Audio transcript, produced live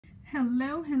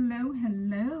Hello, hello,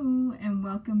 hello, and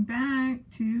welcome back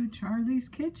to Charlie's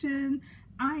Kitchen.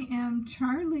 I am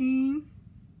Charlie,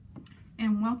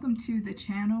 and welcome to the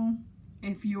channel.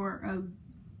 If you're a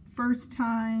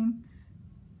first-time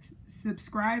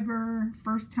subscriber,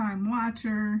 first-time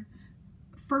watcher,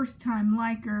 first-time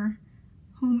liker,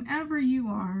 whomever you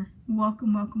are,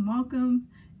 welcome, welcome, welcome,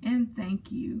 and thank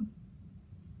you.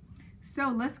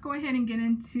 So let's go ahead and get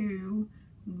into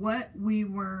what we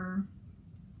were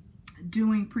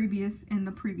doing in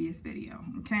the previous video.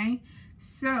 Okay,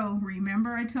 so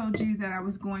remember I told you that I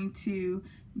was going to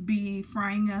be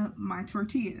frying up my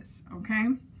tortillas. Okay,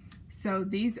 so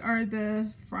these are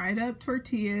the fried up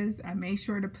tortillas. I made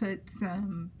sure to put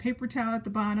some paper towel at the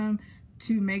bottom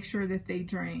to make sure that they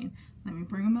drain. Let me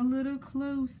bring them a little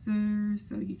closer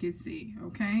so you can see.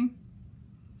 Okay,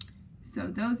 so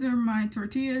those are my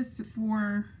tortillas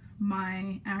for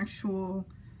my actual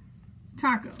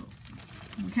tacos.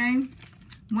 Okay,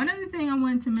 one other thing I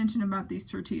wanted to mention about these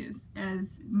tortillas, as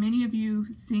many of you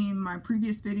seen my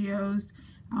previous videos,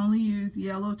 I only use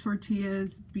yellow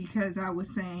tortillas because I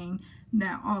was saying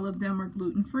that all of them are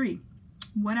gluten-free.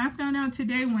 What I found out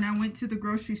today when I went to the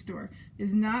grocery store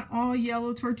is not all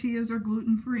yellow tortillas are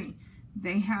gluten-free.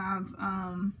 They have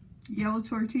yellow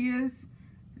tortillas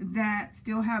that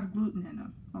still have gluten in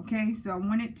them. Okay, so I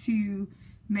wanted to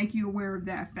make you aware of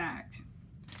that fact.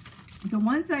 The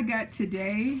ones I got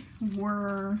today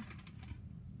were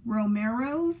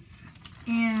Romero's,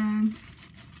 and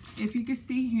if you can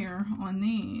see here on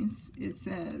these, it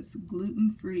says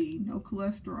gluten-free, no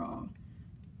cholesterol,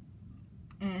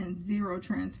 and 0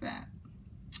 trans fat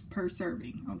per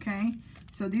serving. Okay,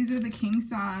 so these are the king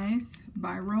size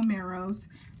by Romero's.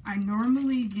 I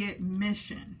normally get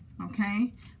Mission,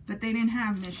 okay, but they didn't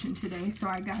have Mission today, so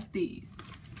I got these.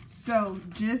 So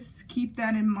just keep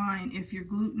that in mind if you're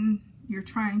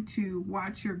trying to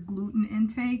watch your gluten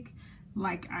intake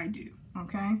like I do,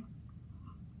 okay?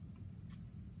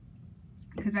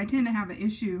 Because I tend to have an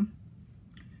issue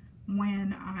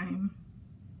when I'm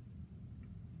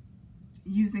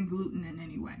using gluten in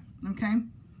any way, okay?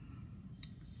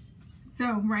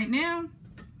 So right now,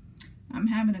 I'm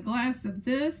having a glass of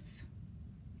this,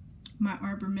 my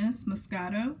Arbor Mist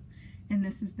Moscato, and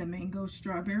this is the mango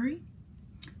strawberry.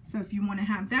 So if you want to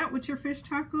have that with your fish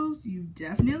tacos, you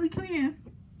definitely can.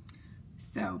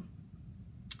 So,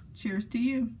 cheers to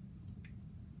you.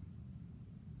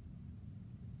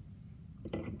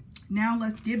 Now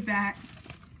let's get back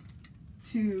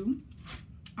to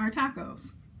our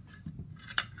tacos.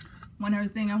 One other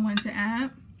thing I wanted to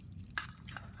add.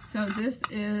 So this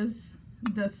is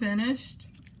the finished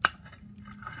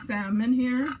salmon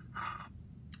here.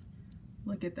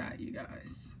 Look at that, you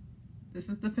guys. This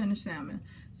is the finished salmon.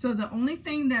 So the only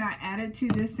thing that I added to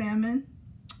this salmon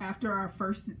after our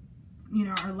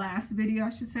our last video, I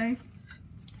should say,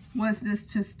 was this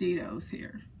Tostitos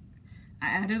here. I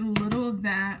added a little of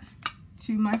that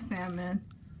to my salmon.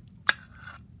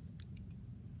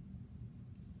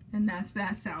 And that's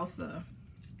that salsa.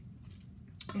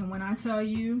 And when I tell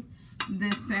you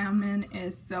this salmon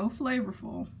is so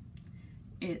flavorful,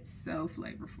 it's so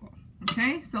flavorful.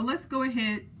 Okay, so let's go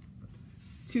ahead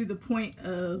to the point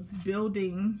of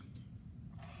building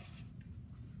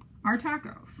our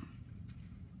tacos.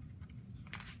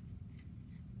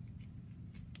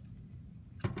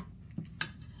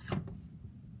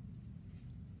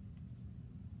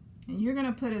 And you're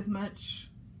gonna put as much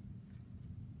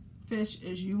fish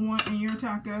as you want in your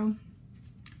taco.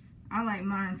 I like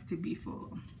mine to be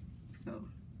full. So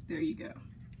there you go.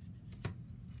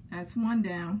 That's one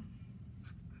down.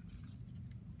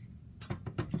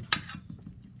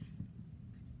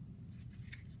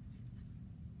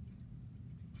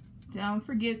 Don't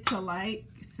forget to like,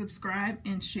 subscribe,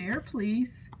 and share,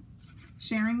 please.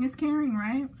 Sharing is caring,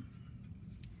 right?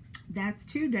 That's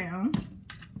 2 down.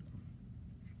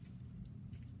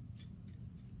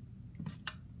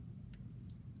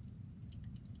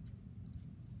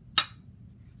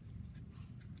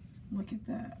 Look at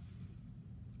that.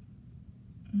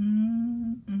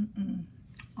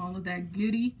 All of that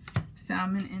goody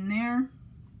salmon in there.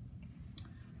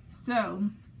 So,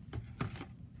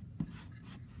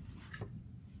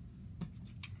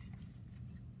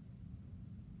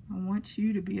 I want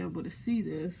you to be able to see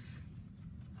this.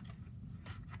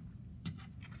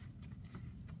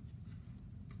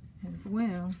 As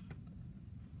well.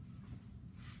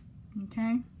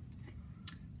 Okay.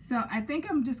 So I think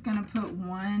I'm just going to put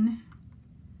one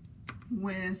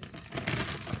with,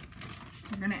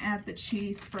 we're going to add the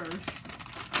cheese first.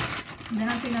 And then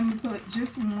I think I'm going to put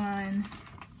just one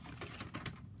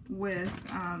with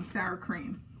sour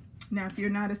cream. Now, if you're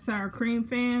not a sour cream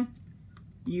fan,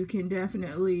 you can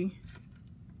definitely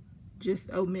just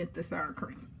omit the sour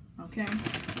cream, okay?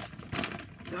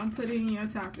 Don't put it in your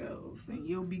tacos and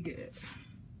you'll be good.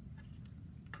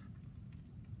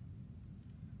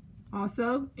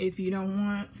 Also, if you don't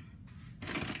want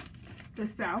the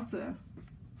salsa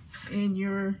in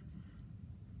your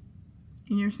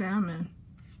salmon,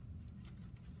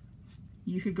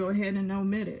 you could go ahead and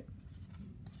omit it.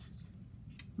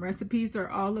 Recipes are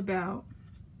all about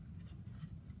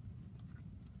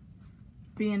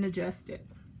being adjusted.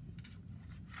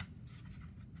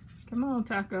 Come on,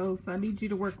 tacos. I need you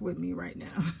to work with me right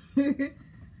now.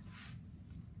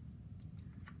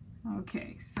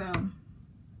 Okay, so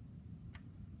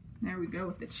there we go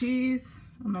with the cheese.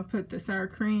 I'm going to put the sour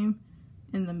cream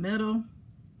in the middle.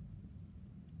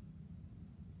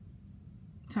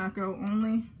 Taco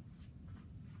only.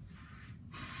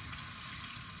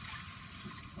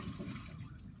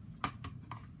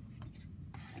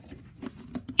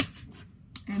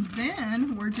 And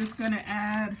then we're just going to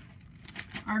add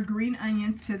our green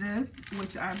onions to this,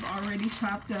 which I've already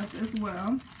chopped up as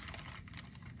well.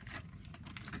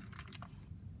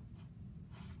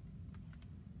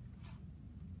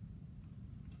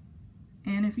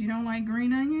 And if you don't like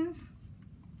green onions,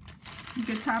 you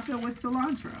can top it with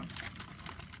cilantro.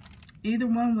 Either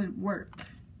one would work.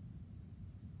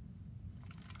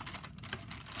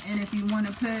 And if you want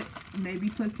to maybe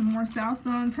put some more salsa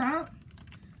on top,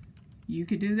 you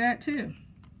could do that too.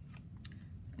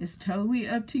 It's totally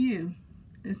up to you.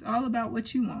 It's all about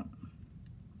what you want.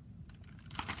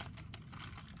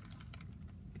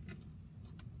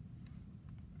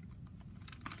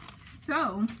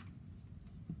 So,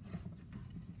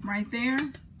 right there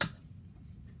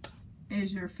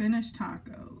is your finished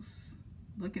tacos.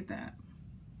 Look at that.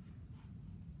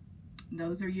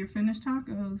 Those are your finished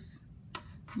tacos.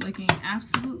 Looking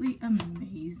absolutely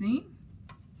amazing.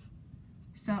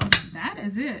 So that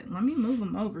is it. Let me move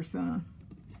them over some,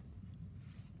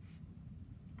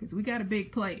 because we got a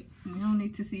big plate. We don't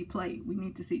need to see plate. We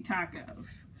need to see tacos,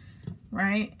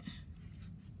 right?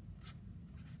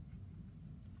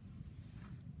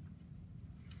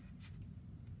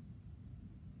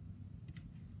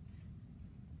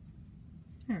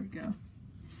 There we go.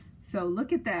 So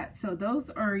look at that. So those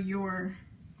are your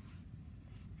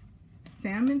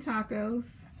salmon tacos.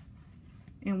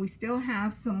 And we still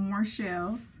have some more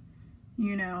shells,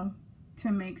 you know,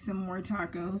 to make some more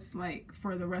tacos, like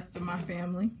for the rest of my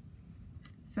family.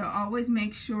 So always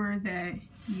make sure that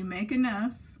you make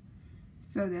enough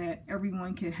so that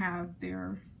everyone can have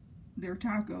their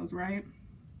tacos, right?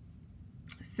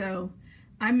 So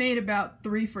I made about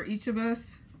 3 for each of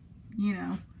us, you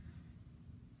know.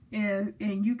 And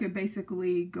you could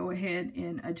basically go ahead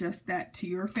and adjust that to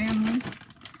your family.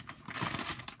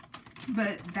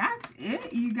 But that's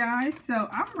it, you guys. So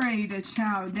I'm ready to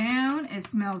chow down. It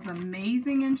smells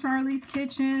amazing in Charlie's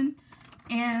kitchen.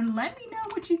 And let me know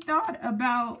what you thought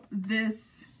about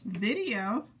this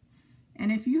video. And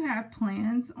if you have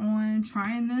plans on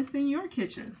trying this in your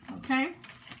kitchen, okay?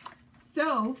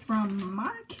 So from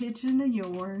my kitchen to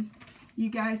yours, you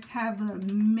guys have an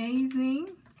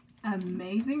amazing,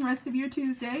 amazing rest of your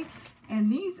Tuesday.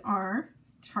 And these are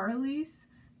Charlie's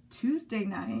Tuesday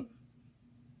night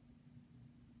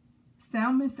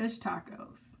salmon fish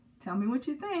tacos. Tell me what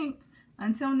you think.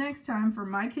 Until next time, from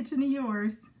my kitchen to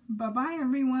yours, bye-bye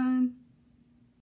everyone.